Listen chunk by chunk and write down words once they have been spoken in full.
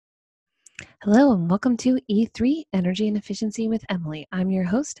Hello and welcome to E3 Energy and Efficiency with Emily. I'm your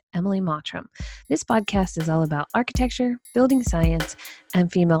host, Emily Mottram. This podcast is all about architecture, building science,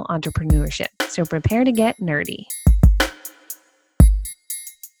 and female entrepreneurship. So prepare to get nerdy.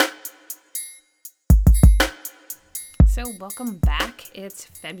 So welcome back. It's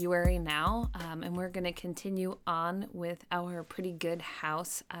February now, and we're going to continue on with our pretty good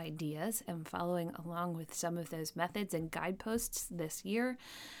house ideas and following along with some of those methods and guideposts this year.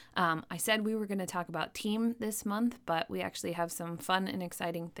 I said we were going to talk about team this month, but we actually have some fun and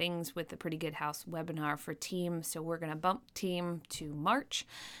exciting things with the Pretty Good House webinar for team. So we're going to bump team to March,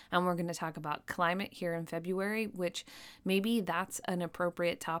 and we're going to talk about climate here in February, which maybe that's an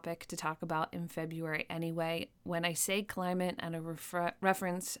appropriate topic to talk about in February anyway. When I say climate and a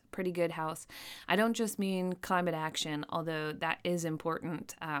reference Pretty Good House, I don't just mean climate action, although that is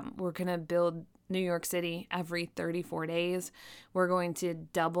important. We're going to build New York City every 34 days. We're going to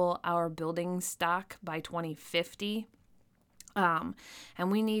double our building stock by 2050. And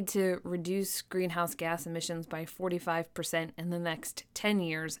we need to reduce greenhouse gas emissions by 45% in the next 10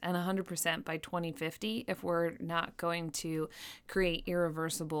 years and 100% by 2050 if we're not going to create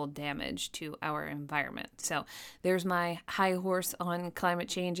irreversible damage to our environment. So there's my high horse on climate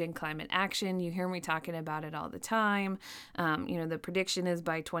change and climate action. You hear me talking about it all the time. The prediction is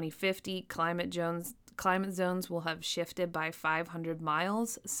by 2050, climate zones will have shifted by 500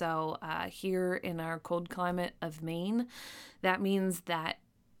 miles. So here in our cold climate of Maine, that means that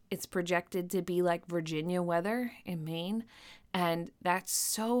it's projected to be like Virginia weather in Maine. And that's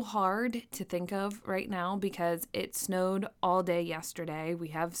so hard to think of right now because it snowed all day yesterday. We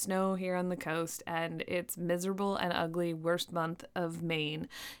have snow here on the coast, and it's miserable and ugly, worst month of Maine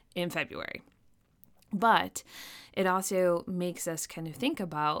in February. But it also makes us kind of think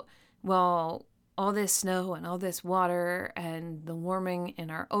about, well, all this snow and all this water and the warming in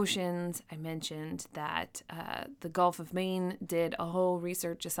our oceans. I mentioned that the Gulf of Maine did a whole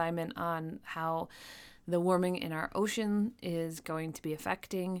research assignment on how the warming in our ocean is going to be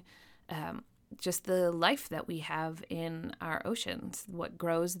affecting just the life that we have in our oceans, what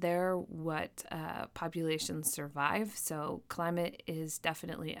grows there, what populations survive. So climate is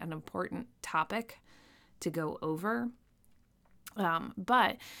definitely an important topic to go over.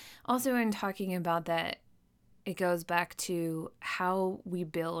 But also in talking about that, it goes back to how we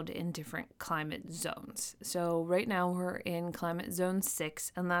build in different climate zones. So right now we're in climate zone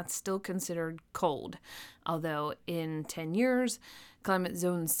 6, and that's still considered cold. Although in 10 years, climate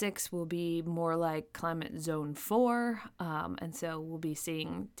zone 6 will be more like climate zone 4. And so we'll be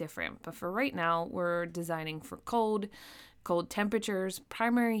seeing different. But for right now, we're designing for cold temperatures,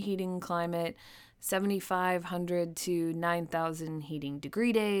 primary heating climate, 7,500 to 9,000 heating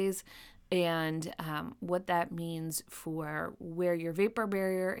degree days, and what that means for where your vapor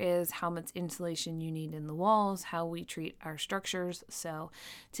barrier is, how much insulation you need in the walls, how we treat our structures. So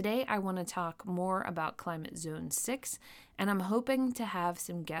today I want to talk more about Climate Zone 6, and I'm hoping to have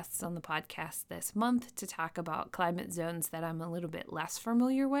some guests on the podcast this month to talk about climate zones that I'm a little bit less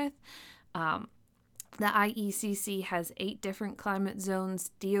familiar with. The IECC has 8 different climate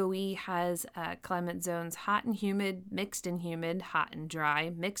zones. DOE has climate zones hot and humid, mixed and humid, hot and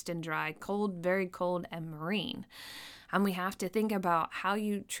dry, mixed and dry, cold, very cold, and marine. And we have to think about how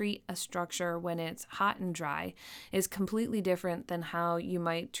you treat a structure when it's hot and dry is completely different than how you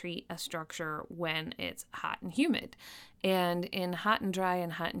might treat a structure when it's hot and humid. And in hot and dry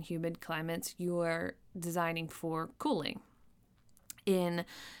and hot and humid climates, you're designing for cooling. In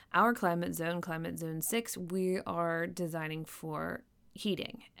our climate zone 6, we are designing for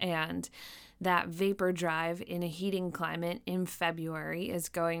heating. And that vapor drive in a heating climate in February is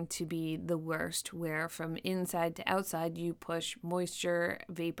going to be the worst, where from inside to outside, you push moisture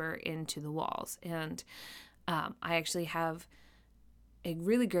vapor into the walls. And I actually have a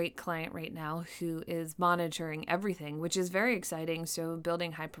really great client right now who is monitoring everything, which is very exciting. So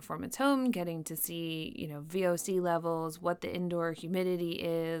building high performance home, getting to see, VOC levels, what the indoor humidity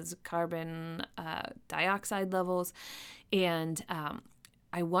is, carbon dioxide levels. And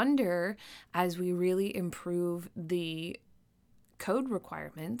I wonder, as we really improve the code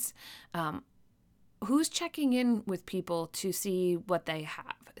requirements, who's checking in with people to see what they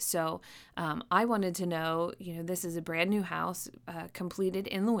have? So I wanted to know, this is a brand new house completed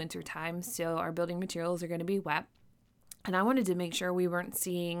in the wintertime, so our building materials are going to be wet. And I wanted to make sure we weren't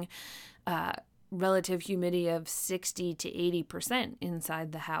seeing relative humidity of 60 to 80%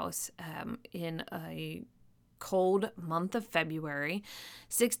 inside the house in a cold month of February,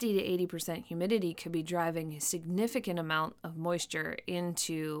 60 to 80% humidity could be driving a significant amount of moisture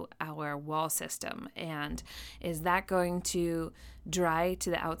into our wall system. And is that going to dry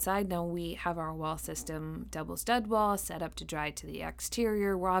to the outside? Now we have our wall system double stud wall set up to dry to the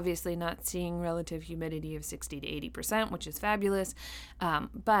exterior. We're obviously not seeing relative humidity of 60 to 80%, which is fabulous.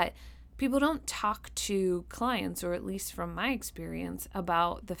 But people don't talk to clients, or at least from my experience,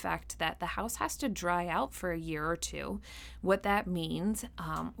 about the fact that the house has to dry out for a year or two. What that means,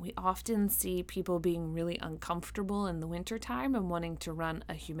 we often see people being really uncomfortable in the wintertime and wanting to run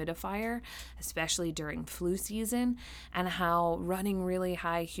a humidifier, especially during flu season, and how running really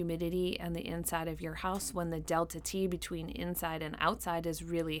high humidity on the inside of your house when the delta T between inside and outside is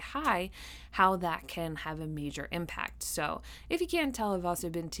really high, how that can have a major impact. So if you can't tell, I've also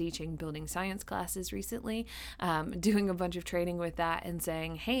been teaching building science classes recently, doing a bunch of training with that and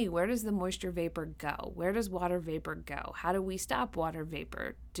saying, hey, where does the moisture vapor go? Where does water vapor go? How do we stop water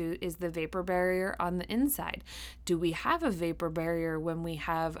vapor? Is the vapor barrier on the inside? Do we have a vapor barrier when we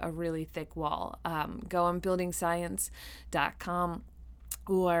have a really thick wall? Go on buildingscience.com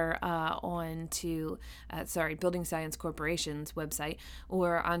or onto Building Science Corporation's website,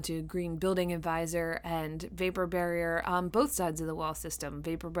 or onto Green Building Advisor, and vapor barrier on both sides of the wall system,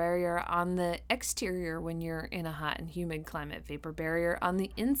 vapor barrier on the exterior when you're in a hot and humid climate, vapor barrier on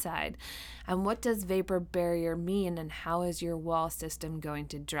the inside. And what does vapor barrier mean, and how is your wall system going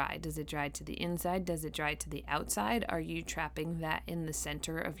to dry? Does it dry to the inside? Does it dry to the outside? Are you trapping that in the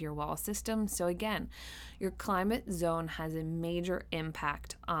center of your wall system? So again, your climate zone has a major impact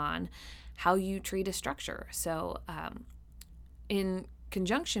on how you treat a structure. So in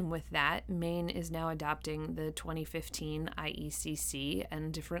conjunction with that, Maine is now adopting the 2015 IECC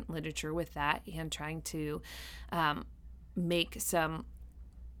and different literature with that, and trying to make some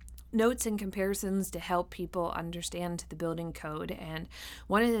notes and comparisons to help people understand the building code. And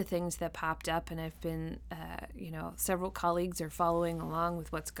one of the things that popped up, and I've been, several colleagues are following along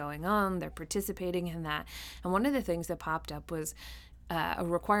with what's going on, they're participating in that. And one of the things that popped up was a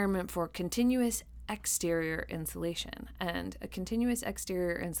requirement for continuous exterior insulation. And a continuous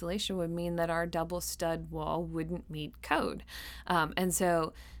exterior insulation would mean that our double stud wall wouldn't meet code. And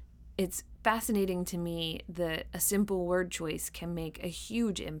so it's fascinating to me that a simple word choice can make a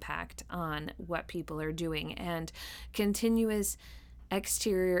huge impact on what people are doing. And continuous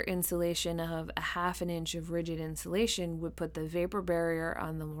exterior insulation of a 1/2 inch of rigid insulation would put the vapor barrier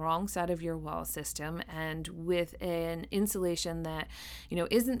on the wrong side of your wall system. And with an insulation that,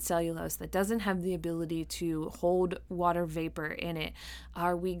 isn't cellulose, that doesn't have the ability to hold water vapor in it,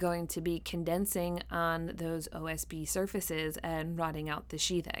 are we going to be condensing on those OSB surfaces and rotting out the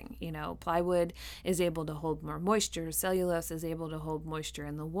sheathing? Plywood is able to hold more moisture. Cellulose is able to hold moisture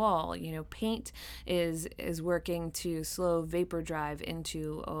in the wall. Paint is working to slow vapor drive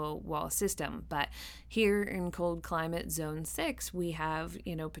into a wall system. But here in cold climate zone 6, we have,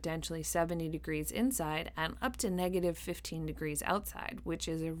 potentially 70 degrees inside and up to negative 15 degrees outside, which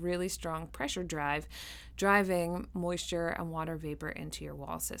is a really strong pressure drive, driving moisture and water vapor into your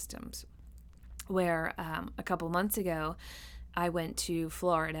wall systems. Where a couple months ago, I went to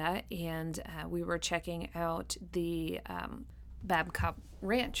Florida, and we were checking out the Babcock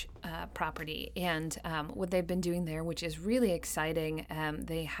Ranch property, and what they've been doing there, which is really exciting.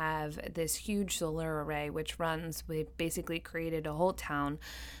 They have this huge solar array which runs, we basically created a whole town.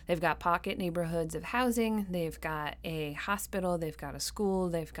 They've got pocket neighborhoods of housing, they've got a hospital, they've got a school,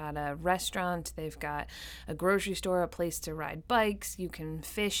 they've got a restaurant, they've got a grocery store, a place to ride bikes. You can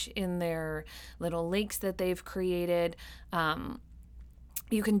fish in their little lakes that they've created.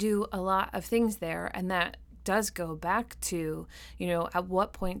 You can do a lot of things there, and that does go back to, at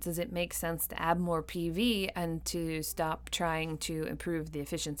what point does it make sense to add more PV and to stop trying to improve the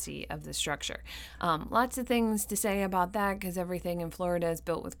efficiency of the structure? Lots of things to say about that, because everything in Florida is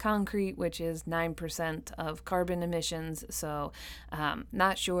built with concrete, which is 9% of carbon emissions. So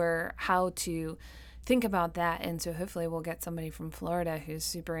not sure how to think about that. And so hopefully we'll get somebody from Florida who's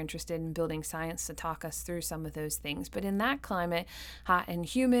super interested in building science to talk us through some of those things. But in that climate, hot and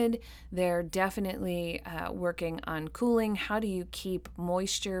humid, they're definitely working on cooling. How do you keep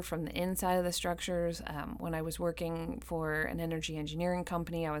moisture from the inside of the structures? When I was working for an energy engineering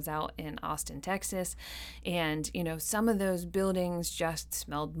company, I was out in Austin, Texas, and some of those buildings just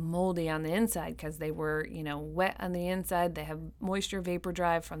smelled moldy on the inside because they were wet on the inside. They have moisture vapor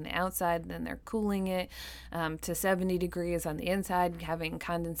drive from the outside, then they're cooling it to 70 degrees on the inside, having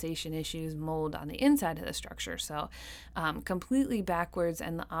condensation issues, mold on the inside of the structure. So completely backwards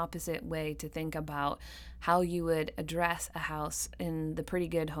and the opposite way to think about how you would address a house in the Pretty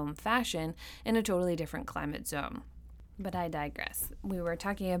Good Home fashion in a totally different climate zone. But I digress. We were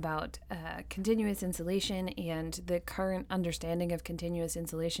talking about continuous insulation, and the current understanding of continuous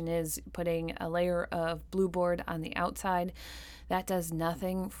insulation is putting a layer of blue board on the outside. That does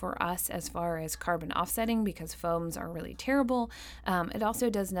nothing for us as far as carbon offsetting because foams are really terrible. It also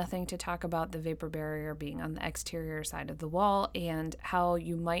does nothing to talk about the vapor barrier being on the exterior side of the wall and how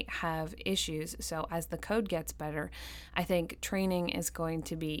you might have issues. So as the code gets better, I think training is going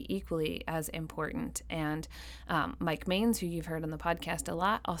to be equally as important. And Mike Maines, who you've heard on the podcast a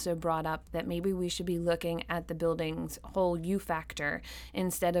lot, also brought up that maybe we should be looking at the building's whole U factor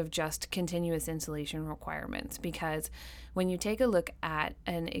instead of just continuous insulation requirements, because when you take a look at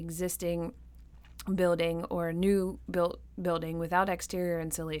an existing building or a new built building without exterior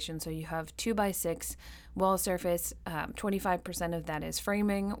insulation, so you have 2x6 wall surface, 25% of that is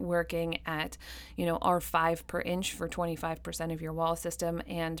framing, working at R5 per inch for 25% of your wall system,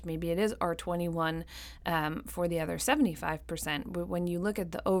 and maybe it is R21 for the other 75%. But when you look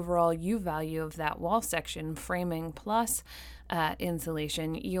at the overall U value of that wall section, framing plus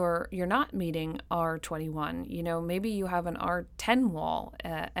insulation, you're not meeting R21. Maybe you have an R10 wall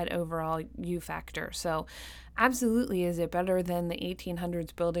at overall U factor. So absolutely, is it better than the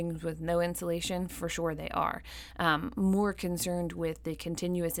 1800s buildings with no insulation? For sure they are. More concerned with the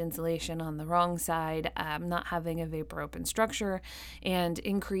continuous insulation on the wrong side, not having a vapor open structure, and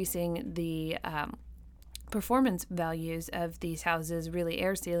increasing the performance values of these houses, really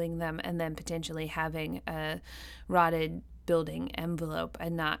air sealing them, and then potentially having a rotted building envelope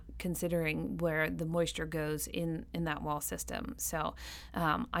and not considering where the moisture goes in that wall system. So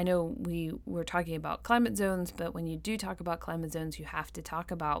I know we were talking about climate zones, but when you do talk about climate zones, you have to talk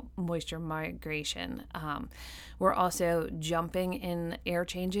about moisture migration. We're also jumping in air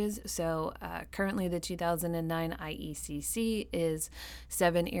changes. So currently the 2009 IECC is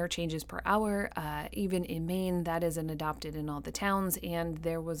 7 air changes per hour. Even in Maine, that isn't adopted in all the towns, and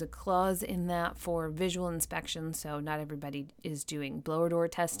there was a clause in that for visual inspection, so not everybody is doing blower door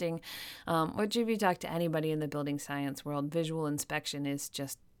testing, which if you talk to anybody in the building science world, visual inspection is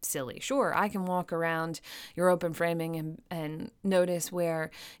just silly. Sure, I can walk around your open framing and notice where,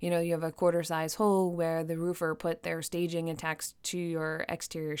 you have a quarter size hole where the roofer put their staging attached to your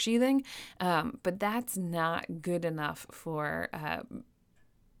exterior sheathing, but that's not good enough for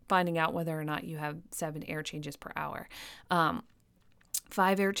finding out whether or not you have 7 air changes per hour.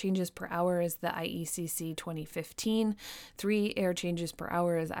 5 air changes per hour is the IECC 2015. 3 air changes per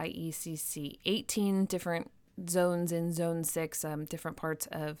hour is IECC 18. Different zones in Zone 6, different parts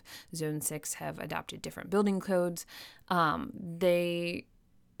of Zone 6 have adopted different building codes.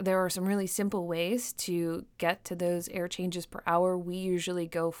 There are some really simple ways to get to those air changes per hour. We usually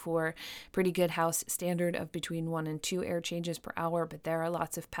go for Pretty Good House standard of between 1 and 2 air changes per hour, but there are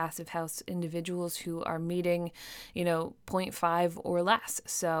lots of passive house individuals who are meeting, 0.5 or less.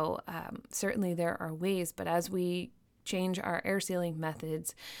 So certainly there are ways, but as we change our air sealing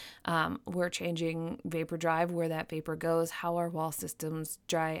methods, we're changing vapor drive, where that vapor goes, how our wall systems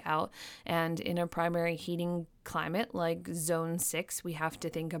dry out. And in a primary heating climate like Zone 6, we have to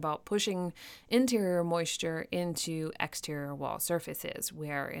think about pushing interior moisture into exterior wall surfaces,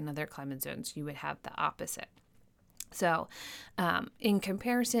 where in other climate zones you would have the opposite. So in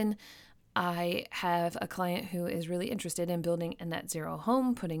comparison, I have a client who is really interested in building a net zero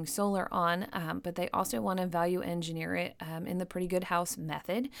home, putting solar on, but they also want to value engineer it in the Pretty Good House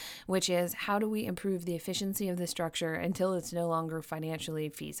method, which is how do we improve the efficiency of the structure until it's no longer financially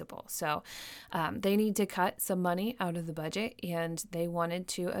feasible. So they need to cut some money out of the budget, and they wanted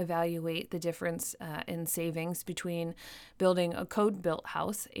to evaluate the difference in savings between building a code-built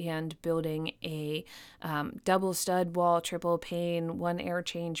house and building a double stud wall, triple pane, 1 air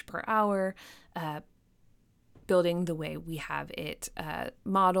change per hour, building the way we have it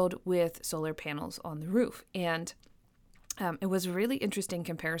modeled with solar panels on the roof. And it was a really interesting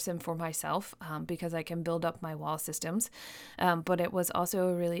comparison for myself because I can build up my wall systems, but it was also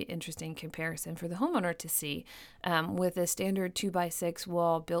a really interesting comparison for the homeowner to see with a standard 2x6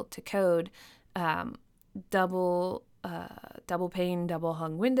 wall built to code, double pane, double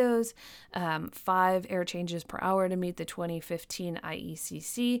hung windows, 5 air changes per hour to meet the 2015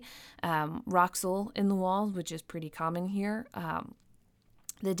 IECC, Roxul in the walls, which is pretty common here.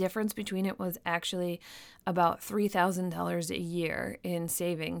 The difference between it was actually about $3,000 a year in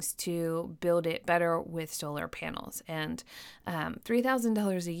savings to build it better with solar panels. And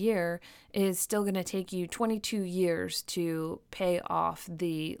 $3,000 a year is still going to take you 22 years to pay off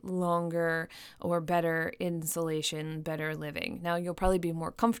the longer or better insulation, better living. Now, you'll probably be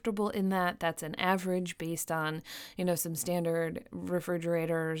more comfortable in that. That's an average based on, some standard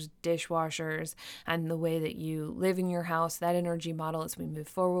refrigerators, dishwashers, and the way that you live in your house. That energy model, as we move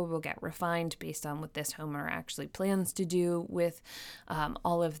forward, will get refined based on what this homeowner actually plans to do with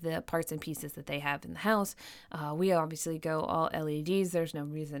all of the parts and pieces that they have in the house. We obviously go all LEDs. There's no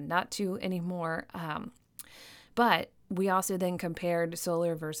reason not to anymore. But we also then compared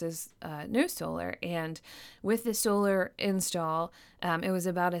solar versus no solar. And with the solar install, it was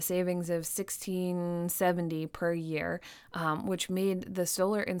about a savings of $1,670 per year, which made the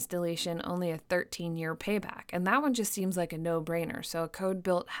solar installation only a 13-year payback. And that one just seems like a no-brainer. So a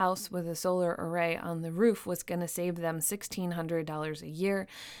code-built house with a solar array on the roof was going to save them $1,600 a year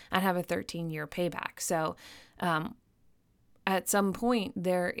and have a 13-year payback. So at some point,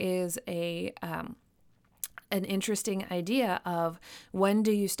 there is an interesting idea of when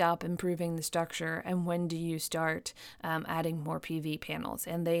do you stop improving the structure and when do you start adding more PV panels.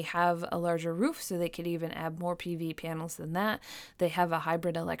 And they have a larger roof, so they could even add more PV panels than that. They have a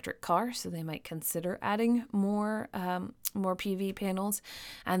hybrid electric car, so they might consider adding more PV panels.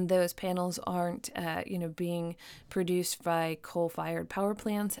 And those panels aren't being produced by coal-fired power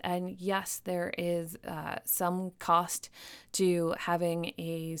plants. And yes, there is some cost to having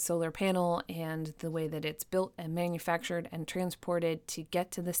a solar panel and the way that it's built and manufactured and transported to get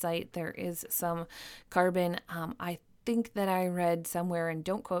to the site. There is some carbon. I think that I read somewhere, and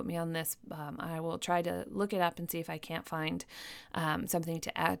don't quote me on this, I will try to look it up and see if I can't find something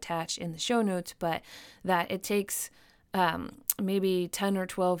to attach in the show notes, but that it takes maybe 10 or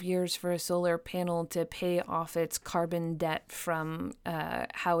 12 years for a solar panel to pay off its carbon debt from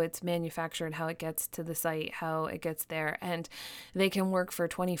how it's manufactured, how it gets to the site, how it gets there. And they can work for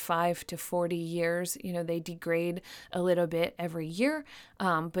 25 to 40 years. They degrade a little bit every year.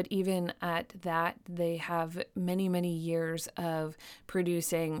 But even at that, they have many, many years of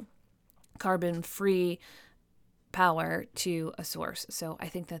producing carbon-free power to a source. So I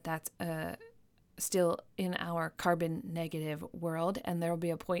think that that's still in our carbon negative world, and there will be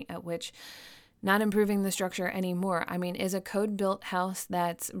a point at which not improving the structure anymore. I mean, is a code built house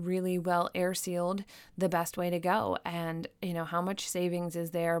that's really well air sealed the best way to go? And how much savings is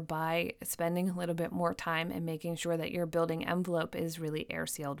there by spending a little bit more time and making sure that your building envelope is really air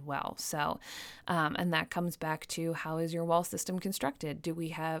sealed well? So and that comes back to, how is your wall system constructed? Do we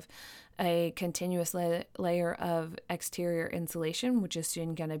have a continuous layer of exterior insulation, which is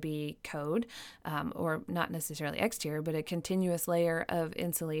soon going to be code, or not necessarily exterior, but a continuous layer of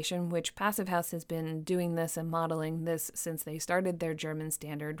insulation, which Passive House has been doing this and modeling this since they started their German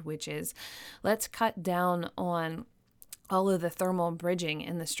standard, which is, let's cut down on all of the thermal bridging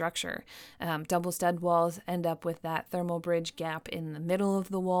in the structure. Double stud walls end up with that thermal bridge gap in the middle of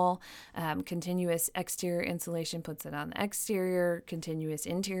the wall. Continuous exterior insulation puts it on the exterior. Continuous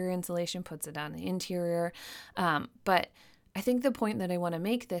interior insulation puts it on the interior. But I think the point that I want to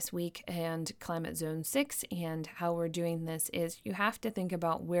make this week and Climate Zone 6 and how we're doing this is, you have to think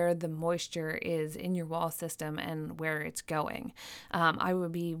about where the moisture is in your wall system and where it's going. I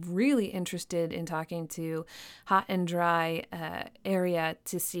would be really interested in talking to hot and dry area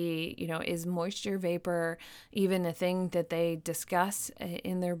to see, is moisture vapor even a thing that they discuss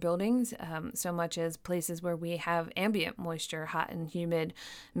in their buildings, so much as places where we have ambient moisture, hot and humid,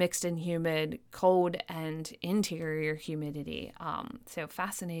 mixed and humid, cold and interior humidity. So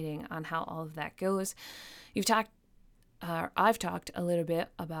fascinating on how all of that goes. I've talked a little bit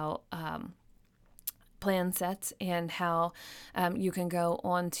about plan sets and how you can go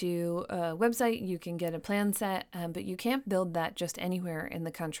onto a website, you can get a plan set, but you can't build that just anywhere in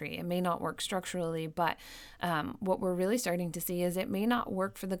the country. It may not work structurally, but what we're really starting to see is it may not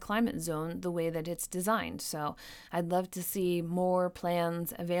work for the climate zone the way that it's designed. So I'd love to see more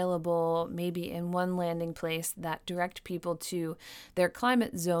plans available, maybe in one landing place, that direct people to their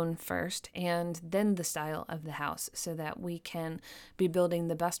climate zone first and then the style of the house, so that we can be building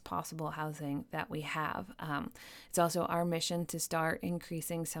the best possible housing that we have. It's also our mission to start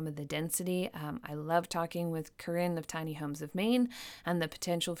increasing some of the density. I love talking with Corinne of Tiny Homes of Maine and the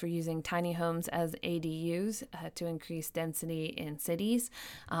potential for using tiny homes as ADUs to increase density in cities.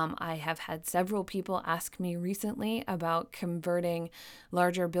 I have had several people ask me recently about converting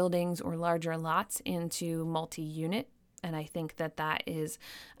larger buildings or larger lots into multi-unit And I think that that is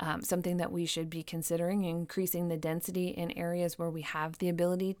something that we should be considering, increasing the density in areas where we have the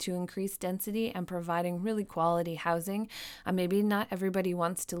ability to increase density and providing really quality housing. Maybe not everybody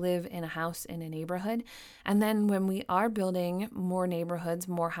wants to live in a house in a neighborhood. And then when we are building more neighborhoods,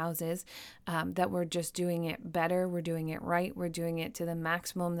 more houses, that we're just doing it better, we're doing it right, we're doing it to the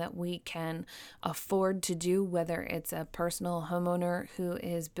maximum that we can afford to do, whether it's a personal homeowner who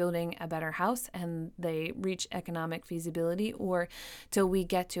is building a better house and they reach economic feasibility, or till we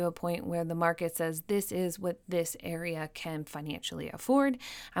get to a point where the market says this is what this area can financially afford,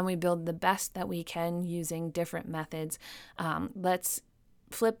 and we build the best that we can using different methods. Let's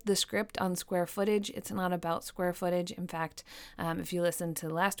flip the script on square footage. It's not about square footage. In fact, if you listened to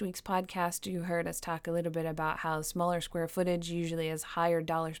last week's podcast, you heard us talk a little bit about how smaller square footage usually is higher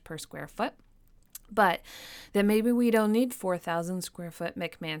dollars per square foot. But then maybe we don't need 4,000 square foot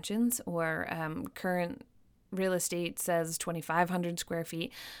McMansions, or current real estate says 2,500 square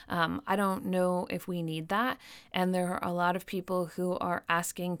feet. I don't know if we need that. And there are a lot of people who are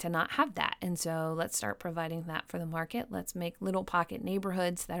asking to not have that. And so let's start providing that for the market. Let's make little pocket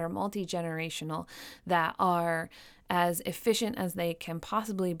neighborhoods that are multi-generational, that are as efficient as they can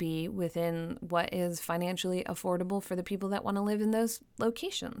possibly be within what is financially affordable for the people that want to live in those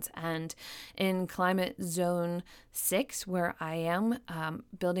locations. And in climate zone 6, where I am,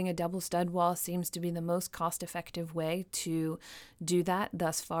 building a double stud wall seems to be the most cost-effective way to do that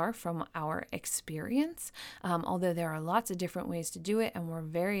thus far from our experience. Although there are lots of different ways to do it, and we're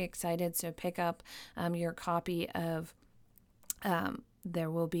very excited. So pick up your copy of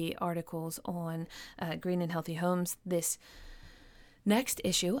there will be articles on Green and Healthy Homes this next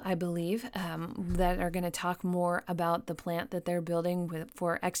issue, I believe, that are going to talk more about the plant that they're building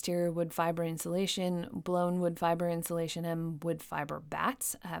for exterior wood fiber insulation, blown wood fiber insulation, and wood fiber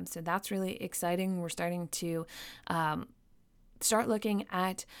bats. So that's really exciting. We're starting to start looking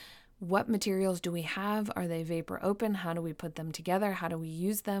at what materials do we have? Are they vapor open? How do we put them together? How do we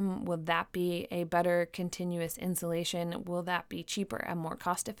use them? Will that be a better continuous insulation? Will that be cheaper and more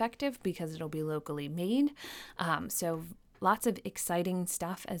cost effective because it'll be locally made? So lots of exciting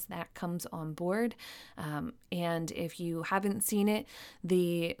stuff as that comes on board. And if you haven't seen it,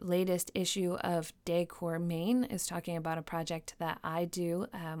 the latest issue of Decor Maine is talking about a project that I do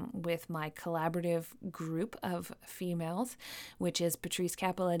with my collaborative group of females, which is Patrice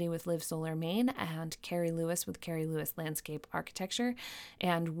Capoletti with Live Solar Maine and Carrie Lewis with Carrie Lewis Landscape Architecture.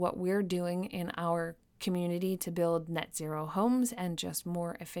 And what we're doing in our community to build net zero homes and just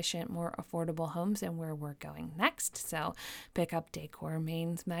more efficient, more affordable homes, and where we're going next. So pick up Decor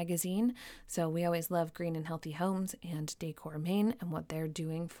Maine's magazine. So we always love Green and Healthy Homes and Decor Maine and what they're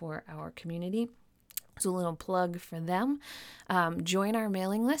doing for our community. So a little plug for them. Join our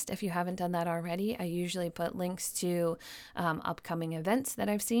mailing list if you haven't done that already. I usually put links to upcoming events that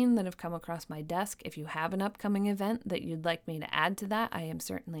I've seen that have come across my desk. If you have an upcoming event that you'd like me to add to that, I am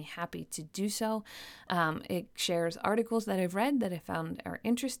certainly happy to do so. It shares articles that I've read that I found are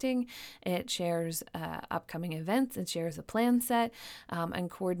interesting. It shares upcoming events. It shares a plan set and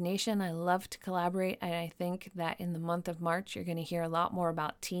coordination. I love to collaborate, and I think that in the month of March, you're going to hear a lot more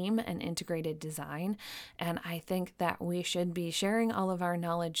about team and integrated design. And I think that we should be sharing all of our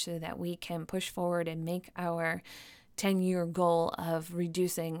knowledge so that we can push forward and make our 10-year goal of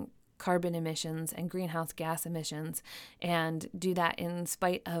reducing carbon emissions and greenhouse gas emissions, and do that in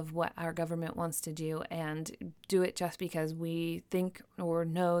spite of what our government wants to do, and do it just because we think or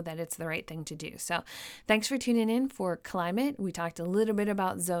know that it's the right thing to do. So thanks for tuning in for climate. We talked a little bit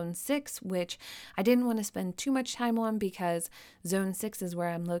about Zone 6, which I didn't want to spend too much time on because Zone 6 is where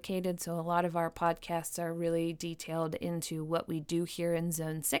I'm located. So a lot of our podcasts are really detailed into what we do here in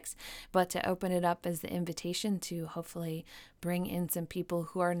Zone 6, but to open it up as the invitation to hopefully bring in some people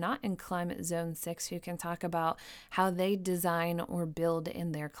who are not in Climate Zone 6 who can talk about how they design or build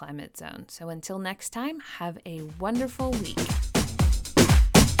in their climate zone. So until next time, have a wonderful week.